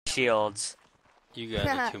shields. You guys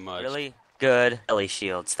are too much. Really good Ellie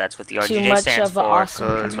shields. That's what the Too RGJ much stands of for. a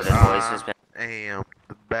awesome That's what it always has been. I am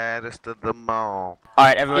the baddest of them all.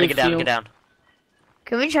 Alright, everybody If get down, you- get down.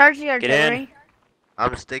 Can we charge the in. artillery?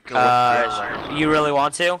 I'm sticking with Jello. You really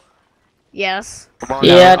want to? Yes. Come on,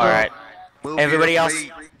 Yeah. Jello. Alright. Move Everybody your else?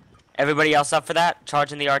 feet. Everybody else up for that?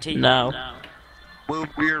 Charging the RT? No. Move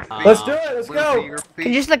your feet. Let's do it, let's Move go. your Can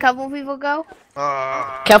feet. just a couple people go?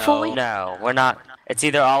 Carefully. No, we're not. It's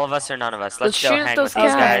either all of us or none of us. Let's Let's go shoot hang those with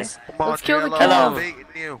these guys. guys. Come on, Let's kill the Jello. cow. I'm beating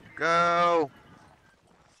you. Go.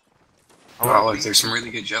 Oh, look, there's some really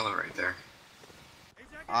good jello right there.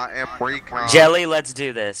 I am Recon. Jelly, let's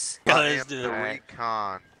do this. I Let's am do the it.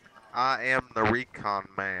 Recon. I am the Recon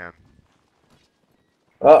man.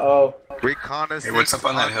 Uh-oh. Reconnaissance. Hey, what's up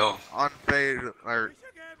on that hill?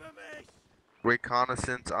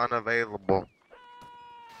 Reconnaissance unavailable.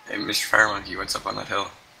 Hey, Mr. Fire Monkey, what's up on that hill?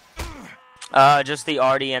 Just the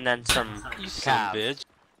arty and then some You son of a cav. bitch.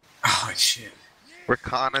 Oh, shit.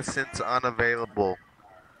 Reconnaissance unavailable.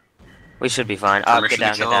 We should be fine. Get Permission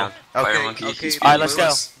down, to get kill. down. Fire Okay, Monkey, okay, he's Alright, let's go.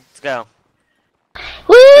 useless. Let's go.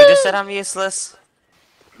 Woo! You just said I'm useless?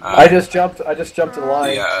 I just jumped to the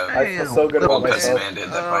line. Yeah, I feel so good the about Old Pest myself. Man did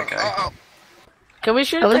that black guy. Can we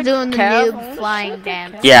shoot I was the doing the cav? noob flying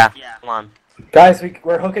dance. Yeah. Come on. Guys,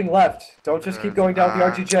 we're hooking left. Don't just keep going down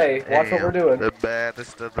with the RGJ. Watch what we're doing. The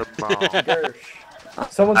baddest of them all. Gersh.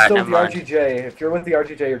 Someone's Alright, still with the never mind. RGJ. If you're with the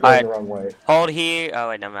RGJ, you're going Alright. the wrong way. Hold here. Oh,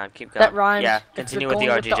 wait, never mind. Keep going. That rhymes. Yeah, If continue you're with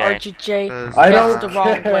the going RGJ. RGJ. I That's don't the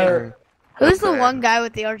wrong care. Who's the Okay. one guy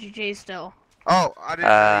with the RGJ still? Oh, I didn't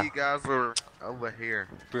know you guys were over here.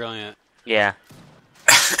 Brilliant. Yeah.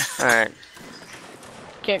 Alright.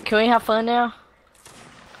 Can we have fun now?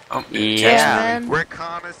 Oh, Yeah. man.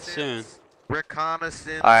 Reconnaissance. Soon.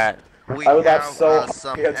 Reconnaissance. Alright. We I would have laugh so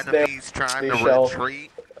some against enemies trying to Michelle.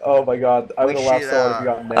 retreat. Oh my god, I would have We laughed should, so hard if you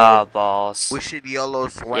got nailed. Oh, balls. We should yellow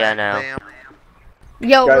swag Yeah, I know. them.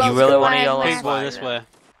 Yo, Guys, Rose, You really wanna flag yell man. Big boy, this way.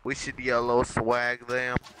 We should yellow swag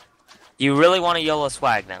them. You really want to YOLO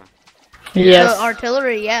swag them? Yes. The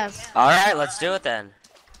artillery, yes. Alright, let's do it then.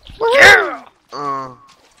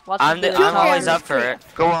 Watch I'm us do I'm the always combo. up for it.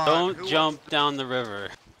 Go on. Don't jump down the river.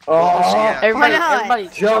 Oh, yeah. Everybody, Why not? everybody,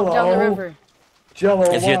 jump down the Jello. river. Jello,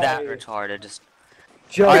 If you're why? that retarded, just...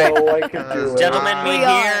 Jello, I can do it. Gentlemen, meet We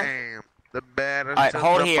are. here. Am the baddest Alright, of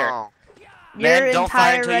hold them here. all. Man, Your don't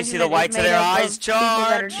fire entire until you see the regiment whites is of their made up eyes. people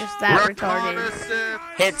that are Charge! just that retarded. Reconnaissance.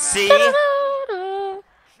 Hit C.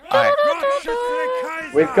 Alright.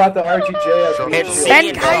 We've got the RGJ as a Hit meat C shield.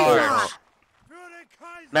 and charge.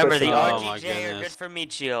 Remember, the Oh my RGJ are goodness. good for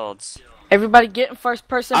meat shields. Everybody get in first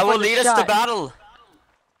person I for will the lead us shot. to battle.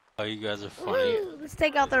 Oh, you guys are funny. Woo, let's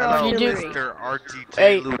take out their Hello, You do- artillery. Mr. RGJ.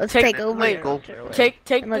 Hey, Let's Take- take over wait, their artillery.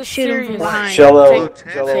 Take I'm gonna this shoot 'em from serious. behind. Jello,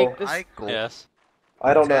 Lieutenant Jello, Take this- Eichel. Yes.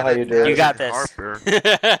 I don't know how you do You it. got this. Harper.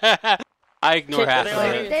 I ignore Take half this of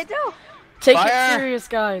serious. it. They do. Take Fire. it serious,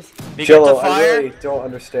 guys. Be good Jello, to I fire. really don't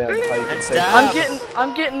understand how you can And say stab. that.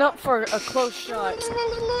 I'm getting up for a close shot.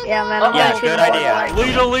 Yeah, man. I'm Yeah, gonna shoot good 'em idea.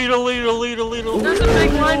 all. Leader. There's a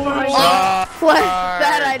big line behind me. What?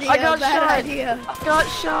 Bad idea. I got bad shot. idea. Got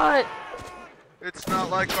shot. It's not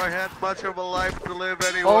like I had much of a life to live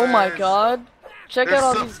anyway. Oh my god. Check There's out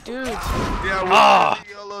all some- these dudes. Yeah, we Ah. got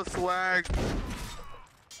the yellow swag.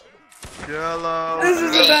 Jello. This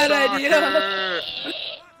is a bad idea.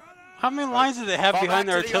 How many lines do they have Fall behind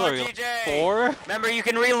back their to the artillery? RGJ. 4? Remember, you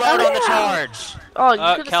can reload on the charge. Oh, you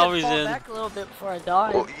could have cavalry's fall in. back a little bit before I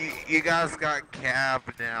died. Well, you guys got cab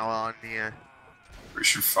now on you. We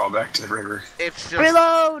should fall back to the river. It's just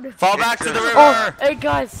Reload. Fall It's back to the just- river. Oh, hey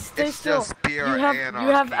guys, stay It's still. just pure You have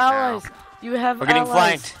anarchy allies. now. You have We're getting allies.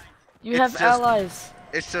 flanked. You It's have just- allies.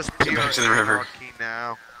 It's just pure back to the river. anarchy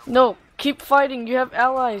now. No, keep fighting. You have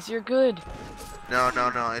allies. You're good. No, it's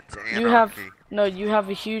anarchy. You have you have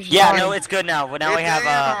a huge Yeah, line. no, it's good now. Now we It's have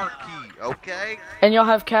anarchy, okay? And you'll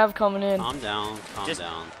have Cav coming in. Calm down. Just-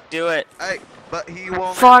 do it. Hey, but he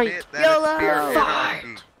won't Fight. admit that YOLO. it's pure Fight.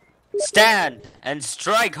 anarchy. Stand and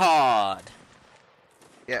strike hard.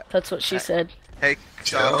 That's what she said. Hey,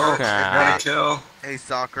 Kill. soccer. Everybody kill. Hey,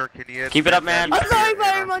 soccer, can you Keep it up, admit man. that I'm it's sorry, pure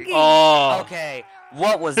Fire anarchy? Monkey. Oh. Okay,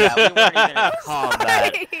 what was that? We weren't even in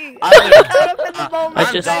combat. Sorry. I'm Caught up in the moment.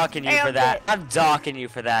 I'm just- docking you for Damn that. it. I'm docking you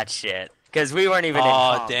for that shit. Because we weren't even in Oh,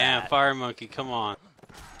 combat. damn. Fire monkey, come on.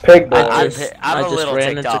 Pig boy. I'm a I just little ran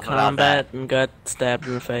ticked into off about combat that. and got stabbed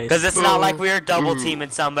in the face. Because it's not like we were double teaming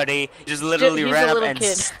somebody. He just literally He's a ran up little and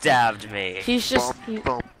kid. stabbed me. He's just Bump,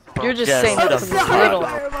 bump, you're bump, just Just saying the I'm because he's sorry, little.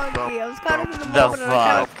 Fire Monkey. I was caught up in the The moment and I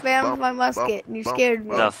kind of fuck? spammed my musket and you scared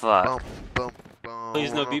me. The fuck? bump, bump, bump.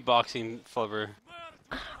 Please no beatboxing, Flubber.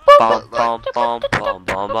 Bum bum bum bum bum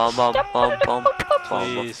bum bum bum bum.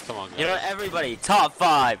 Please, come on, guys. You know, everybody, top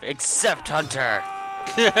 5 except Hunter.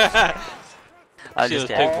 I'm She just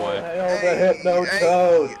was kidding. Pig Boy. Hail the Hypno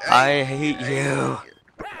Toad! I hate you.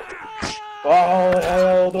 All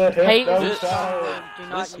hail the Hate Hypno this- Toad! Do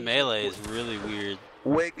not This use melee is really weird.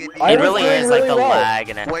 Wiggity. I It was really doing is like really the well. lag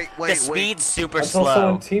and it. Wait, The wait, speed's super Until slow.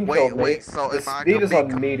 someone team killed me. So The am I speed gonna is be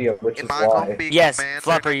on medium, which is Am I gonna why. be Yes, commander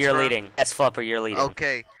Flopper, next you're round? leading. Yes, Flopper, you're leading.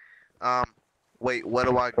 Okay. Wait, what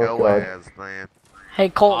do I Oh, go God. as, man? Hey,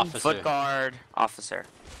 Colton. Officer. Foot guard, officer.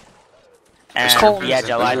 Mr. And yeah, President,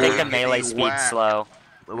 Jello, I think the Wiggity melee speed's whack. slow.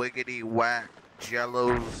 Wiggity whack.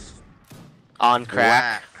 Jello's On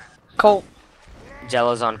crack. whack. Colt.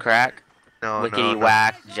 Jello's on crack. No, Wickety no,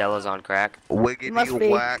 whack. Jello's on crack. Must Wiggity be.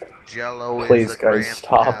 whack. Jello Please, is a guys,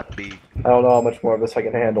 stop. grandpappy. I don't know how much more of this I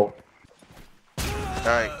can handle.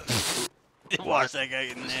 Alright. Watch that guy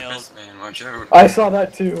get nailed. Yes, man, watch out. I saw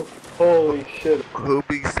that too. Holy shit. Who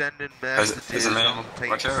be sending As a messages man, on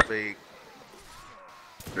watch out. TeamSpeak?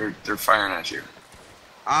 They're firing at you.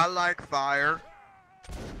 I like fire.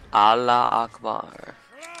 Allah Akbar.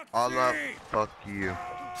 I love fuck you.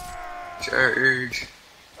 Charge.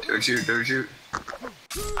 Don't shoot, don't shoot.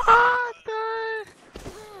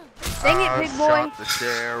 Dang it, I big boy. shot the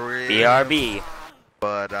sheriff, BRB.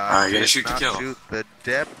 but Ah, I you gotta did shoot to not kill. shoot the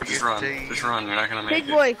deputy. Just run. Just run. You're not gonna make Big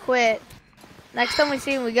it. boy quit. Next time we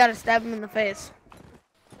see him, we gotta stab him in the face.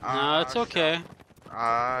 No, it's okay.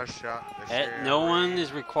 I shot the sheriff. No one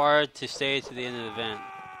is required to stay to the end of the event.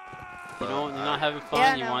 You know, you're not having fun,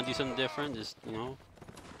 Yeah, I you know. want to do something different, just, you know.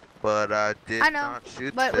 But I did I know, not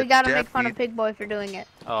shoot But the we gotta make fun of deputy. Pig Boy for doing it.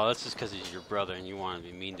 Oh, that's just because he's your brother and you want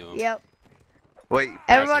to be mean to him. Yep. Wait,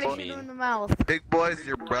 Everybody just shoot him mean. in the mouth. Big Boy's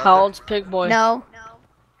your brother. How old's Pig Boy? No.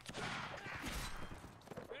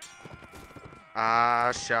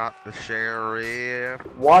 I shot the sheriff.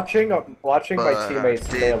 Watching my but teammates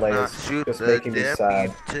I did melee not is shoot just the making me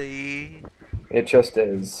sad. deputy. It just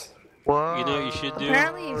is. Whoa, You know what you should do?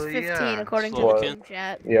 Apparently he's 15 yeah. according to Slow the kid. group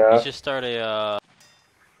chat. Yeah. You should start a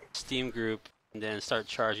Steam group and then start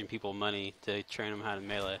charging people money to train them how to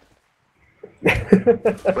melee.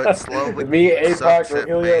 But Slovak Me, APOC, sucks at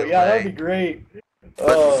Rogelio, yeah, that'd be melee. great. But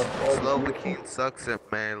Oh, that would be Slovakian sucks at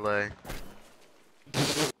melee.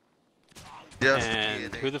 Just And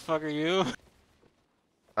kidding. who the fuck are you?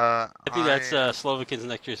 I I think that's Slovakian's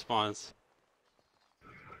next response.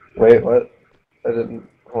 Wait, what? I didn't.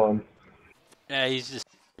 Hold on. Yeah, he's just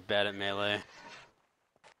bad at melee.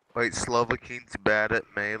 Wait, Slovakian's bad at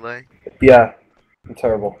melee? Yeah, I'm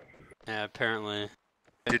terrible. Yeah, apparently.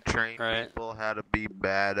 To train Right. people how to be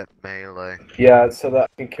bad at melee. Yeah, so that I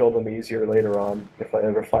can kill them easier later on if I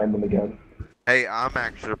ever find them again. Hey, I'm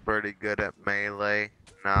actually pretty good at melee.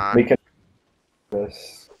 Nah. We can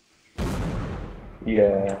this.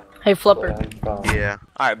 Yeah. Hey, Flipper. Yeah.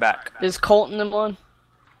 Alright, back. Is Colton them on?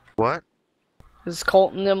 What? Is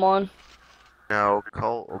Colton them on? No,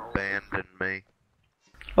 Colt abandoned me.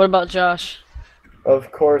 What about Josh?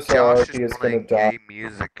 Of course, our Josh RP is is gonna playing die. gay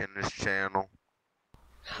music in this channel.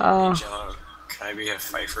 Oh. Jello, can I be a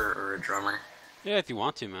fifer or a drummer? Yeah, if you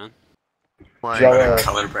want to, man. Playing, Jello,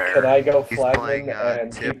 Color bear. Can I go He's flagman playing,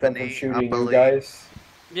 and keep them Tiffany, from I shooting you believe. guys?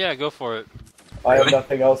 Yeah, go for it. I have Really?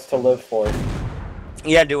 nothing else to live for.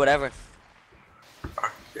 Yeah, do whatever.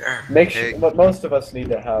 Yeah. Make sure, Hey. but most of us need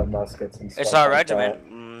to have muskets and stuff. It's our like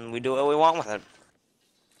regiment. We do what we want with it.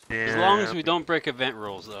 As long as we don't break event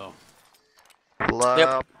rules, though.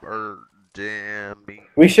 Flubber, Jimmy. that.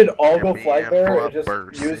 We should all go Jimmy flag and bearer and just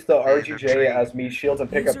Flubber use the sitting in a RGJ tree. as meat shields and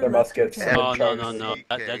pick up their muskets. and Oh, no, charge no, them. no.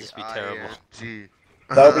 That'd just be terrible. K-I-N-G.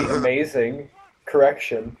 That would be amazing.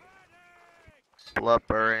 Correction.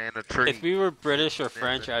 Flubber and a tree. If we were British or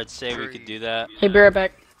French, I'd say we could do that. Hey, be right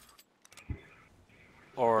back.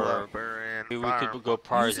 Or Flubber and maybe we fire could go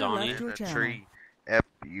Parzani. in a tree.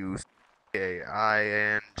 F-U-C-K-I-N-G.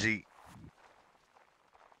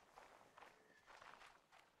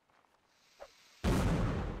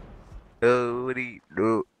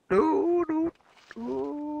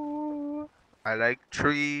 Do-dee-do-do-do-do. I like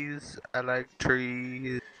trees. I like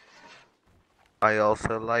trees. I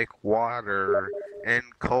also like water and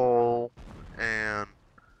coal and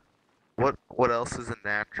what else is a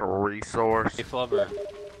natural resource? Hey, Flubber.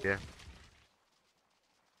 Yeah.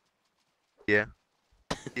 Yeah.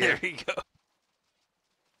 There you go.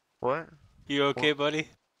 What? You okay, buddy?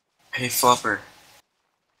 Hey, Flopper.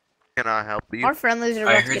 Can I help you? Our friendlies are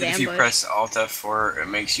I about to heard get that if you ambushed. press Alt F4, it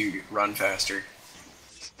makes you run faster.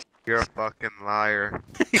 You're a fucking liar.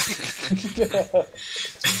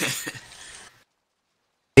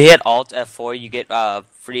 You hit Alt F4, you get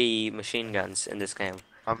free machine guns in this game.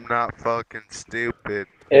 I'm not fucking stupid.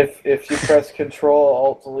 If you press Control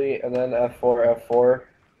Alt Delete and then F4,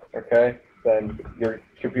 okay, then your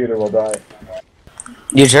computer will die.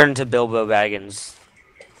 You turn to Bilbo Baggins.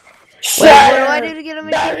 Wait, what do I do to get a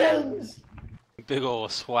machine gun? Big ol'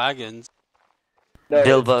 swaggins. No,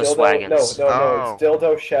 Bilbo it's dildo, Swaggins. No, Oh. it's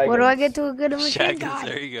Dildo Shaggins. What do I get to get a machine Shaggins, gun?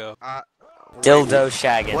 there you go. Dildo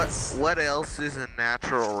Shaggins. What else is a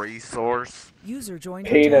natural resource? User joined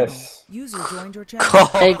Penis. your channel. User joined your channel.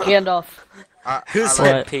 Hey, Gandalf. Who I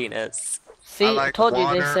said like, penis? See, I I like told you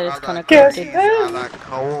water, they said it's I kind of like crooked. trees, I like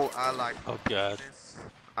coal. I like. Oh god.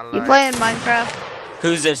 I like. You playing Minecraft?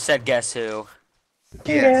 Who just said guess who?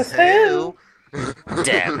 Guess who?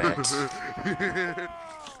 Damn it.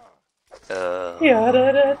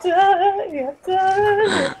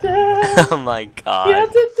 Oh my god.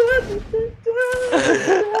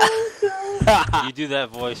 You do that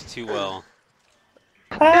voice too well.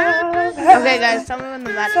 Okay, guys, tell me when the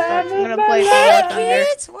match starts. I'm gonna play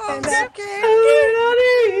for War Thunder.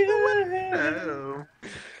 No.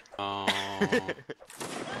 Oh.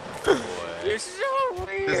 You're so Does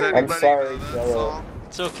weird. anybody sorry, know that Jello. song?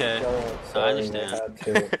 It's okay. Jello, I sorry, understand. had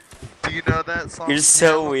to. Do you know that song? You're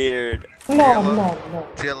so weird. No.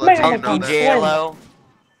 Jello, do you know Uncle that JLO.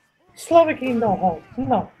 Slovaki no.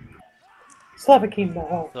 Slovaki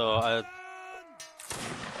no. So,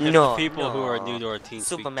 if No. people who are new no. to our team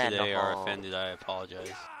speak Superman, today are no. offended, I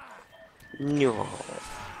apologize. No.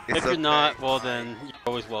 It's If you're okay. not, well then, you're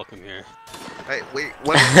always welcome here. Hey, wait,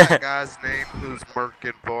 what is that guy's name who's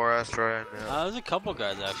working for us right now? There's a couple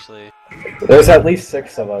guys actually. There's at least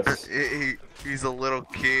 6 of us. He's a little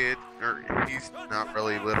kid, or he's not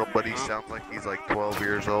really little, but he sounds like he's like 12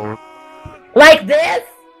 years old. Like this?